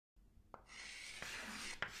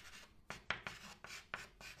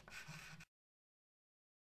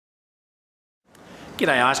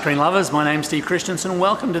G'day ice cream lovers, my name's Steve Christensen.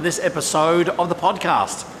 Welcome to this episode of the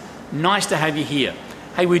podcast. Nice to have you here.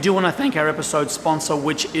 Hey, we do want to thank our episode sponsor,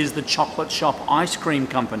 which is the Chocolate Shop Ice Cream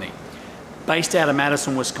Company. Based out of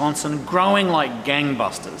Madison, Wisconsin, growing like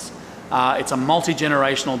gangbusters. It's a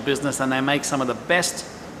multi-generational business and they make some of the best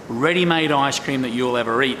ready-made ice cream that you'll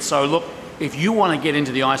ever eat. So look, if you want to get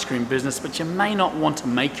into the ice cream business, but you may not want to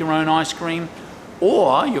make your own ice cream,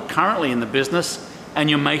 or you're currently in the business and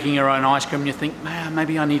you're making your own ice cream and you think, man,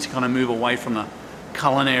 maybe I need to kind of move away from the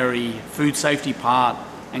culinary, food safety part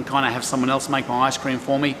and kind of have someone else make my ice cream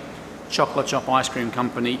for me, Chocolate Shop Ice Cream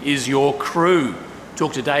Company is your crew.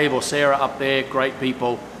 Talk to Dave or Sarah up there, great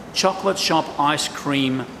people.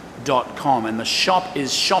 chocolateshopicecream.com, and the shop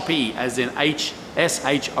is shoppy as in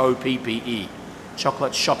S-H-O-P-P-E.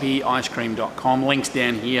 chocolateshopicecream.com. Links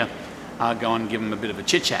down here. Go and give them a bit of a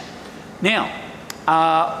chit chat. Now,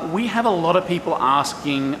 we have a lot of people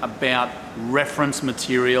asking about reference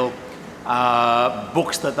material,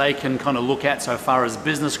 books that they can kind of look at so far as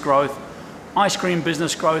business growth, ice cream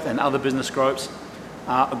business growth and other business growths,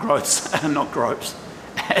 not growths.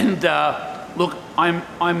 And look,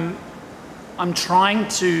 I'm trying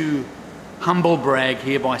to humble brag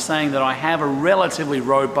here by saying that I have a relatively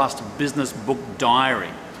robust business book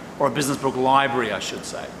diary, or a business book library, I should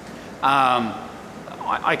say.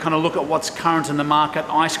 I kind of look at what's current in the market,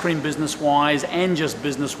 ice cream business-wise and just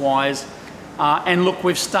business-wise. And look,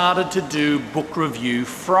 we've started to do Book Review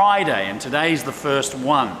Friday, and today's the first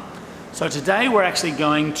one. So today we're actually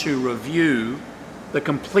going to review The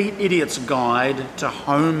Complete Idiot's Guide to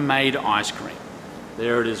Homemade Ice Cream.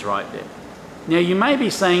 There it is right there. Now you may be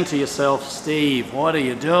saying to yourself, Steve, what are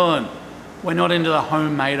you doing? We're not into the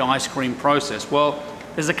homemade ice cream process. Well,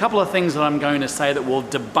 there's a couple of things that I'm going to say that will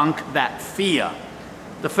debunk that fear.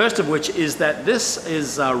 The first of which is that this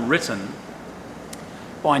is written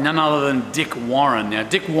by none other than Dick Warren. Now,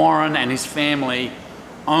 Dick Warren and his family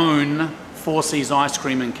own Four Seas Ice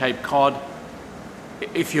Cream in Cape Cod.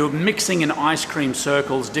 If you're mixing in ice cream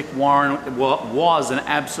circles, Dick Warren was an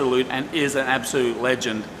absolute and is an absolute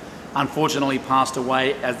legend. Unfortunately passed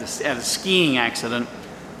away at a skiing accident,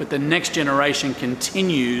 but the next generation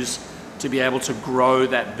continues to be able to grow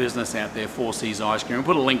that business out there, Four Seas Ice Cream. We'll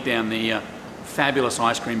put a link down there. Fabulous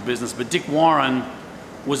ice cream business, but Dick Warren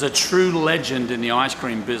was a true legend in the ice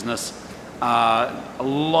cream business. A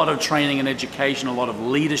lot of training and education, a lot of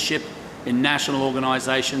leadership in national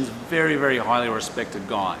organizations, very, very highly respected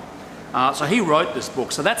guy. So he wrote this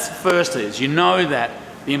book. So that's the first is, you know that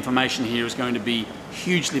the information here is going to be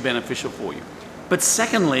hugely beneficial for you. But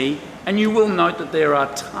secondly, and you will note that there are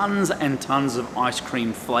tons and tons of ice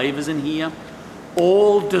cream flavors in here,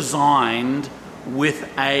 all designed with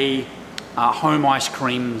a home ice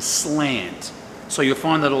cream slant. So you'll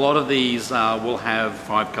find that a lot of these will have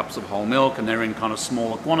 5 cups of whole milk and they're in kind of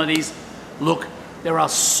smaller quantities. Look, there are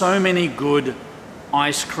so many good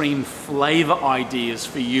ice cream flavor ideas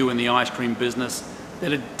for you in the ice cream business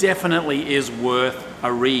that it definitely is worth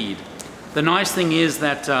a read. The nice thing is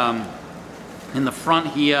that in the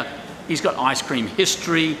front here, he's got ice cream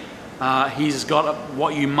history, he's got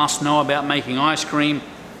what you must know about making ice cream,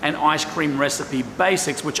 and ice cream recipe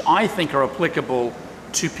basics, which I think are applicable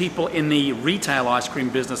to people in the retail ice cream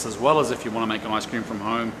business as well as if you want to make ice cream from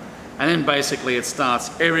home. And then basically it starts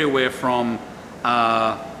everywhere from,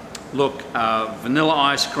 vanilla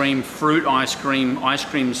ice cream, fruit ice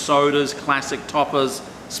cream sodas, classic toppers,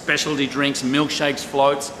 specialty drinks, milkshakes,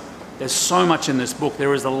 floats. There's so much in this book.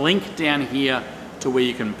 There is a link down here to where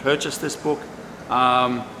you can purchase this book.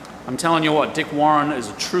 I'm telling you what, Dick Warren is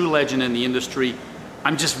a true legend in the industry.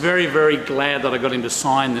 I'm just very, very glad that I got him to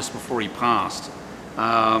sign this before he passed.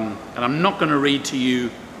 And I'm not going to read to you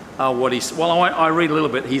what he said. Well, I read a little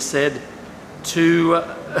bit. He said, to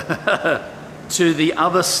the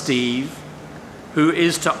other Steve, who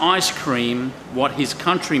is to ice cream what his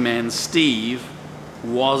countryman Steve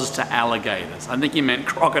was to alligators. I think he meant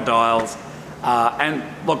crocodiles. And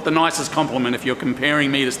look, the nicest compliment if you're comparing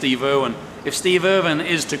me to Steve Irwin. If Steve Irwin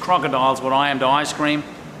is to crocodiles what I am to ice cream,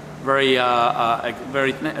 very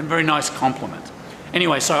nice compliment.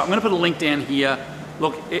 Anyway, so I'm going to put a link down here.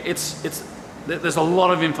 Look, there's a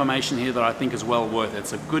lot of information here that I think is well worth it.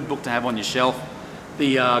 It's a good book to have on your shelf.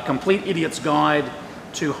 The Complete Idiot's Guide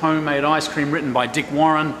to Homemade Ice Cream, written by Dick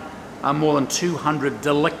Warren. More than 200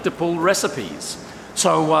 delectable recipes.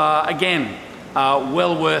 So again,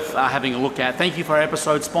 well worth having a look at. Thank you for our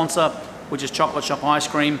episode sponsor, which is Chocolate Shop Ice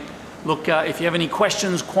Cream. Look, if you have any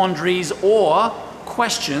questions, quandaries, or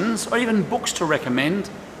even books to recommend,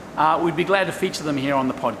 we'd be glad to feature them here on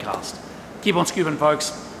the podcast. Keep on scooping,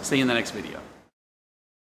 folks. See you in the next video.